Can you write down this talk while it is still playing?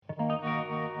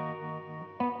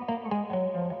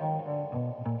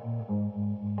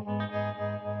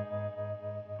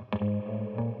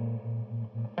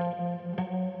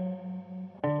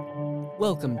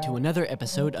Welcome to another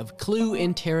episode of Clue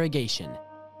Interrogation.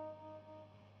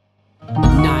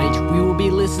 Tonight, we will be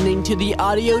listening to the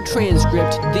audio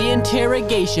transcript, The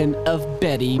Interrogation of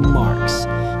Betty Marks,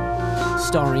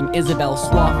 starring Isabel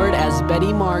Swafford as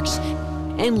Betty Marks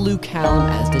and Luke Hallam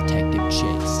as Detective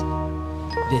Chase.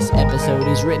 This episode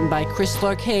is written by Chris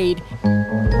Larcade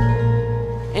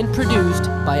and produced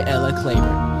by Ella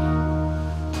Claiborne.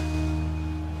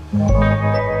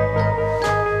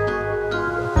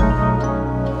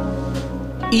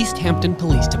 East Hampton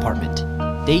Police Department.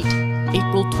 Date,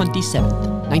 April 27th,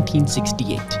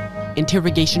 1968.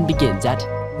 Interrogation begins at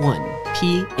 1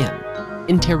 p.m.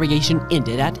 Interrogation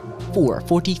ended at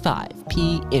 4:45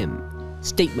 p.m.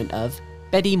 Statement of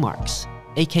Betty Marks,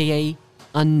 aka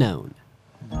Unknown.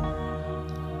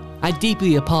 I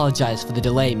deeply apologize for the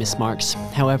delay, Miss Marks.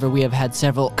 However, we have had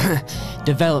several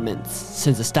developments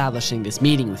since establishing this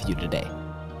meeting with you today.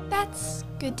 That's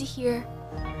good to hear.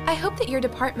 I hope that your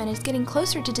department is getting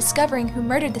closer to discovering who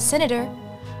murdered the senator.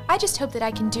 I just hope that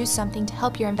I can do something to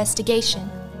help your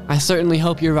investigation. I certainly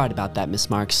hope you're right about that, Miss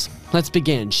Marks. Let's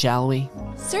begin, shall we?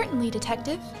 Certainly,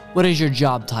 Detective. What is your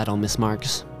job title, Miss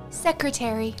Marks?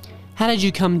 Secretary. How did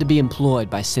you come to be employed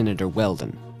by Senator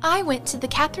Walden? I went to the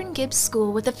Catherine Gibbs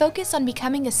School with a focus on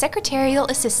becoming a secretarial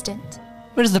assistant.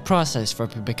 What is the process for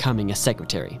becoming a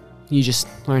secretary? You just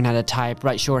learn how to type,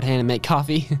 write shorthand, and make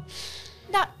coffee?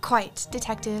 Not quite,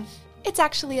 Detective. It's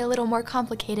actually a little more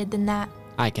complicated than that.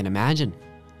 I can imagine.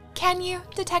 Can you,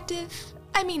 Detective?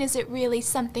 I mean, is it really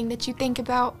something that you think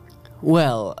about?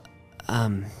 Well,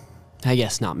 I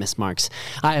guess not, Miss Marks.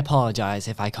 I apologize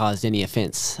if I caused any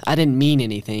offense. I didn't mean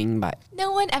anything, but...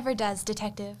 No one ever does,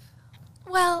 Detective.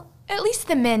 Well, at least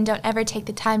the men don't ever take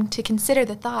the time to consider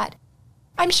the thought.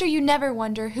 I'm sure you never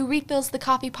wonder who refills the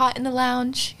coffee pot in the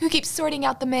lounge, who keeps sorting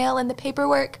out the mail and the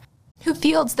paperwork, who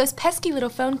fields those pesky little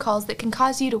phone calls that can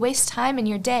cause you to waste time in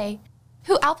your day,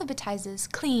 who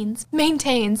alphabetizes, cleans,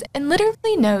 maintains, and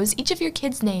literally knows each of your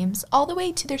kids' names all the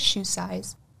way to their shoe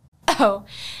size. Oh,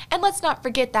 and let's not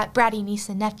forget that bratty niece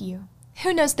and nephew.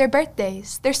 Who knows their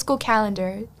birthdays, their school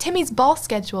calendar, Timmy's ball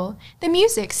schedule, the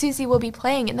music Susie will be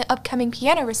playing in the upcoming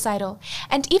piano recital,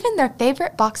 and even their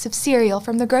favorite box of cereal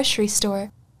from the grocery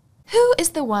store. Who is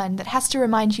the one that has to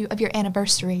remind you of your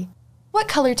anniversary? What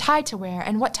color tie to wear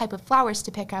and what type of flowers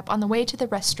to pick up on the way to the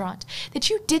restaurant that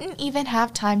you didn't even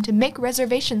have time to make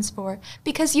reservations for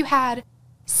because you had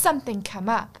something come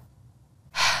up?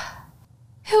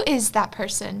 Who is that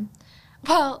person?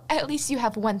 Well, at least you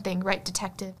have one thing right,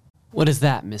 Detective. What is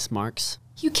that, Miss Marks?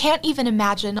 You can't even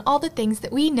imagine all the things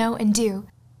that we know and do.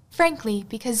 Frankly,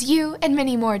 because you and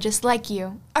many more just like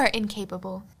you are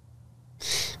incapable.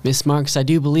 Miss Marks, I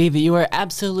do believe that you are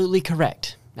absolutely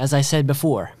correct. As I said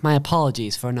before, my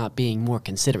apologies for not being more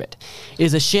considerate. It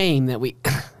is a shame that we...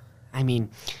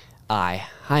 I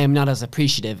am not as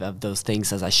appreciative of those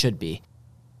things as I should be.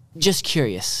 Just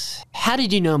curious, how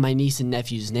did you know my niece and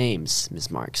nephew's names, Miss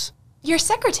Marks? Your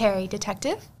secretary,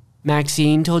 Detective.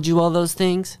 Maxine told you all those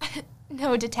things?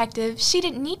 No, Detective, she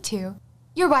didn't need to.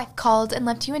 Your wife called and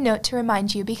left you a note to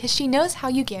remind you because she knows how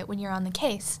you get when you're on the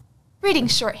case. Reading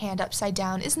shorthand upside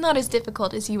down is not as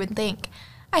difficult as you would think.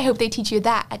 I hope they teach you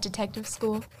that at detective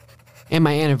school. And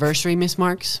my anniversary, Miss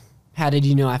Marks? How did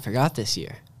you know I forgot this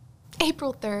year?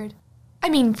 April 3rd. I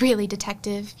mean, really,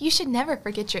 Detective, you should never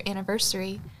forget your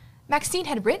anniversary. Maxine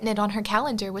had written it on her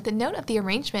calendar with a note of the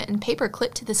arrangement and paper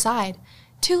clipped to the side.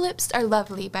 Tulips are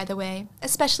lovely, by the way,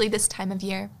 especially this time of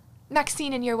year.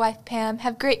 Maxine and your wife, Pam,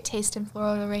 have great taste in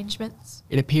floral arrangements.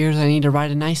 It appears I need to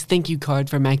write a nice thank you card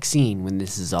for Maxine when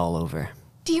this is all over.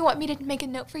 Do you want me to make a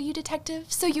note for you, Detective,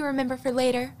 so you remember for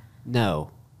later?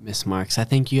 No, Miss Marks. I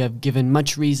think you have given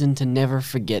much reason to never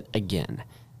forget again.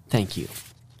 Thank you.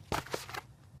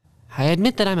 I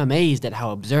admit that I'm amazed at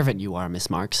how observant you are, Miss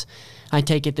Marks. I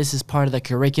take it this is part of the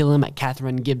curriculum at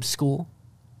Catherine Gibbs School?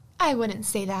 I wouldn't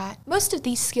say that. Most of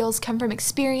these skills come from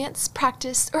experience,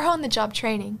 practice, or on-the-job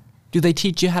training. Do they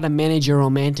teach you how to manage your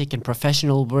romantic and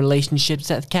professional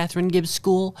relationships at Catherine Gibbs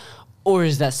School? Or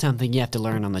is that something you have to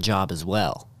learn on the job as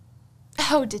well?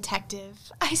 Oh,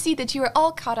 Detective, I see that you are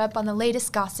all caught up on the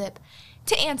latest gossip.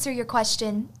 To answer your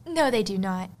question, no, they do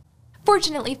not.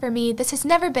 Fortunately for me, this has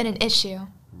never been an issue.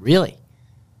 Really?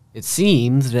 It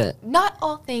seems that... Not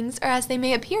all things are as they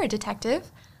may appear,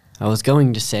 Detective. I was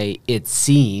going to say, it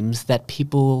seems that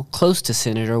people close to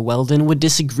Senator Walden would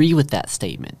disagree with that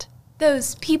statement.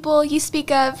 Those people you speak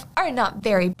of are not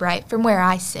very bright from where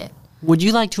I sit. Would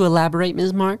you like to elaborate,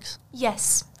 Ms. Marks?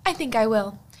 Yes, I think I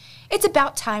will. It's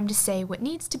about time to say what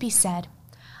needs to be said.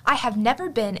 I have never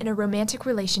been in a romantic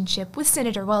relationship with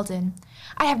Senator Walden.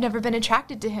 I have never been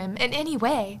attracted to him in any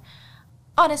way.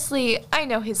 Honestly, I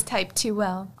know his type too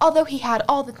well. Although he had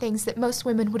all the things that most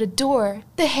women would adore,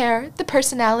 the hair, the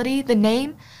personality, the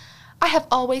name, I have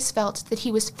always felt that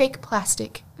he was fake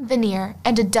plastic, veneer,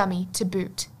 and a dummy to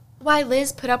boot. Why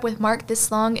Liz put up with Mark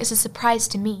this long is a surprise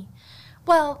to me.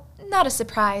 Well, not a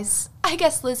surprise. I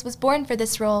guess Liz was born for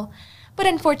this role, but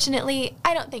unfortunately,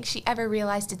 I don't think she ever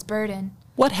realized its burden.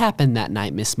 What happened that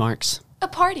night, Miss Marks? A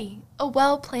party. A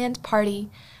well-planned party.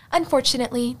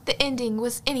 Unfortunately, the ending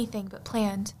was anything but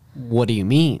planned. What do you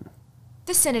mean?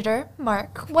 The Senator,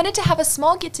 Mark, wanted to have a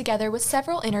small get-together with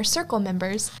several Inner Circle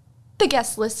members. The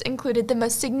guest list included the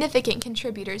most significant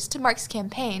contributors to Mark's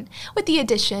campaign, with the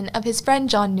addition of his friend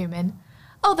John Newman.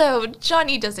 Although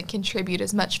Johnny doesn't contribute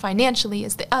as much financially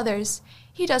as the others,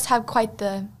 he does have quite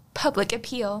the public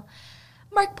appeal.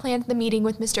 Mark planned the meeting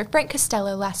with Mr. Frank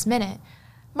Costello last minute.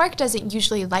 Mark doesn't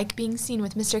usually like being seen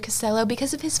with Mr. Costello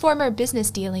because of his former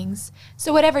business dealings,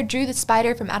 so whatever drew the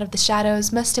spider from out of the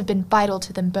shadows must have been vital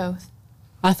to them both.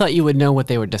 I thought you would know what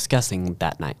they were discussing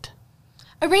that night.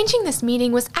 Arranging this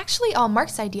meeting was actually all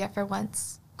Mark's idea for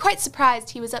once. Quite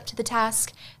surprised he was up to the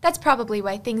task. That's probably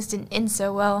why things didn't end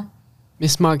so well.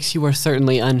 Miss Marks, you were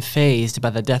certainly unfazed by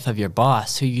the death of your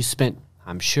boss, who you spent,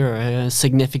 I'm sure, a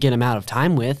significant amount of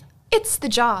time with. It's the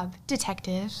job,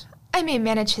 detective. I may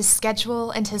manage his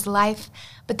schedule and his life,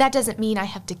 but that doesn't mean I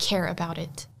have to care about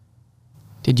it.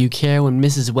 Did you care when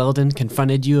Mrs. Walden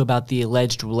confronted you about the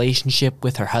alleged relationship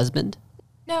with her husband?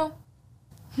 No,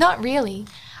 not really.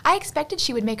 I expected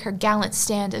she would make her gallant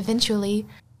stand eventually.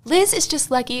 Liz is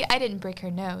just lucky I didn't break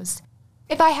her nose.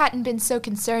 If I hadn't been so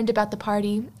concerned about the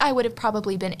party, I would have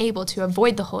probably been able to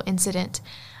avoid the whole incident.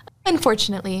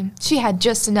 Unfortunately, she had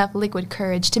just enough liquid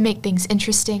courage to make things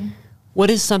interesting. What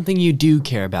is something you do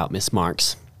care about, Miss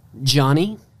Marks?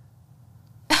 Johnny?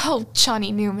 Oh,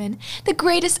 Johnny Newman, the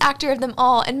greatest actor of them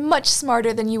all and much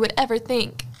smarter than you would ever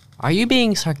think. Are you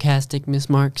being sarcastic, Miss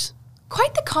Marks?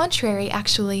 Quite the contrary,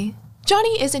 actually.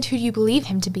 Johnny isn't who you believe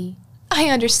him to be. I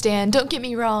understand, don't get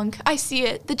me wrong. I see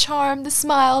it. The charm, the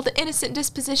smile, the innocent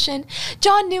disposition.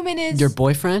 John Newman is... Your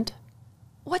boyfriend?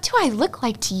 What do I look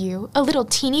like to you? A little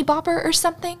teeny bopper or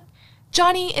something?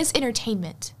 Johnny is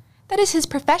entertainment. That is his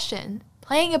profession,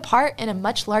 playing a part in a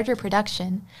much larger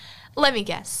production. Let me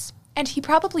guess. And he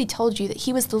probably told you that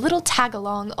he was the little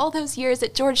tag-along all those years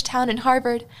at Georgetown and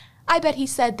Harvard. I bet he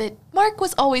said that Mark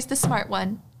was always the smart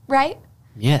one, right?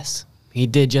 Yes, he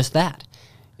did just that.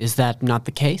 Is that not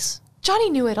the case? Johnny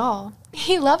knew it all.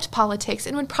 He loved politics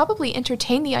and would probably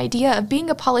entertain the idea of being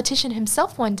a politician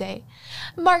himself one day.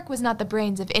 Mark was not the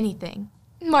brains of anything.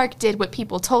 Mark did what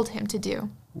people told him to do.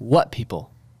 What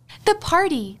people? The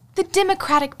party. The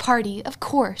Democratic Party, of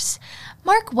course.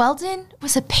 Mark Walden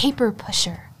was a paper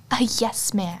pusher. A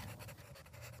yes man.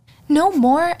 No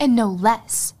more and no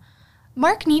less.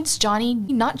 Mark needs Johnny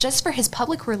not just for his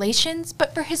public relations,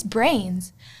 but for his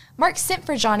brains. Mark sent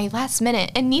for Johnny last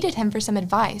minute and needed him for some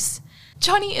advice.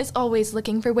 Johnny is always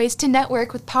looking for ways to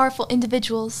network with powerful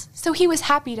individuals, so he was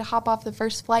happy to hop off the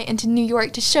first flight into New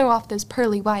York to show off those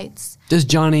pearly whites. Does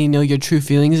Johnny know your true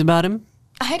feelings about him?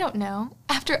 I don't know.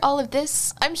 After all of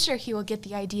this, I'm sure he will get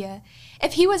the idea.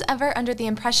 If he was ever under the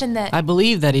impression that... I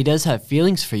believe that he does have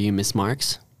feelings for you, Miss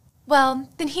Marks. Well,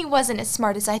 then he wasn't as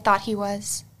smart as I thought he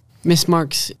was. Miss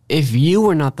Marks, if you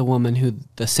were not the woman who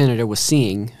the senator was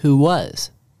seeing, who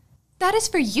was? That is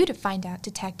for you to find out,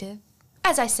 detective.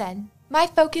 As I said, my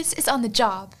focus is on the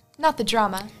job, not the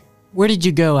drama. Where did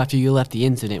you go after you left the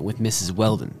incident with Mrs.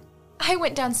 Walden? I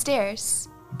went downstairs.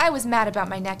 I was mad about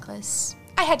my necklace.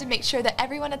 I had to make sure that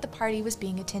everyone at the party was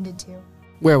being attended to.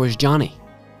 Where was Johnny?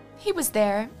 He was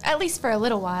there, at least for a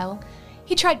little while.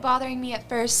 He tried bothering me at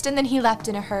first, and then he left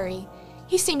in a hurry.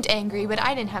 He seemed angry, but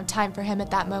I didn't have time for him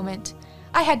at that moment.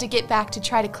 I had to get back to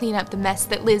try to clean up the mess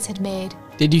that Liz had made.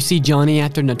 Did you see Johnny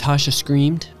after Natasha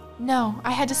screamed? No,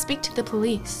 I had to speak to the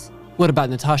police. What about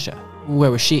Natasha?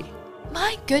 Where was she?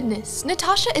 My goodness,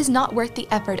 Natasha is not worth the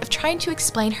effort of trying to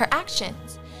explain her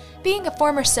actions. Being a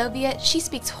former Soviet, she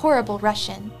speaks horrible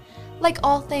Russian. Like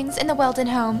all things in the Walden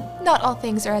home, not all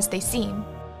things are as they seem.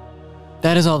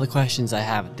 That is all the questions I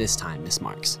have at this time, Miss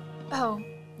Marks. Oh,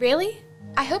 really?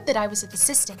 I hope that I was of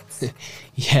assistance.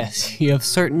 Yes, you have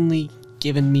certainly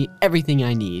given me everything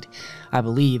I need. I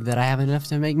believe that I have enough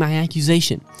to make my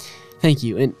accusation. Thank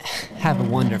you, and have a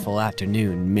wonderful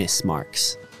afternoon, Miss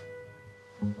Marks.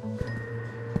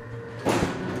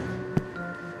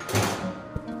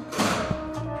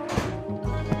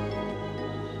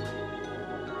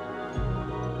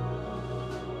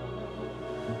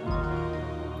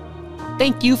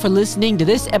 Thank you for listening to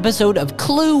this episode of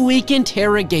Clue Week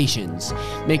Interrogations.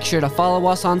 Make sure to follow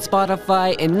us on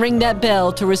Spotify and ring that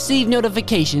bell to receive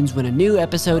notifications when a new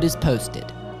episode is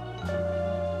posted.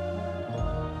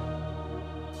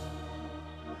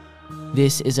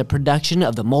 This is a production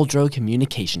of the Muldrow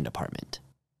Communication Department.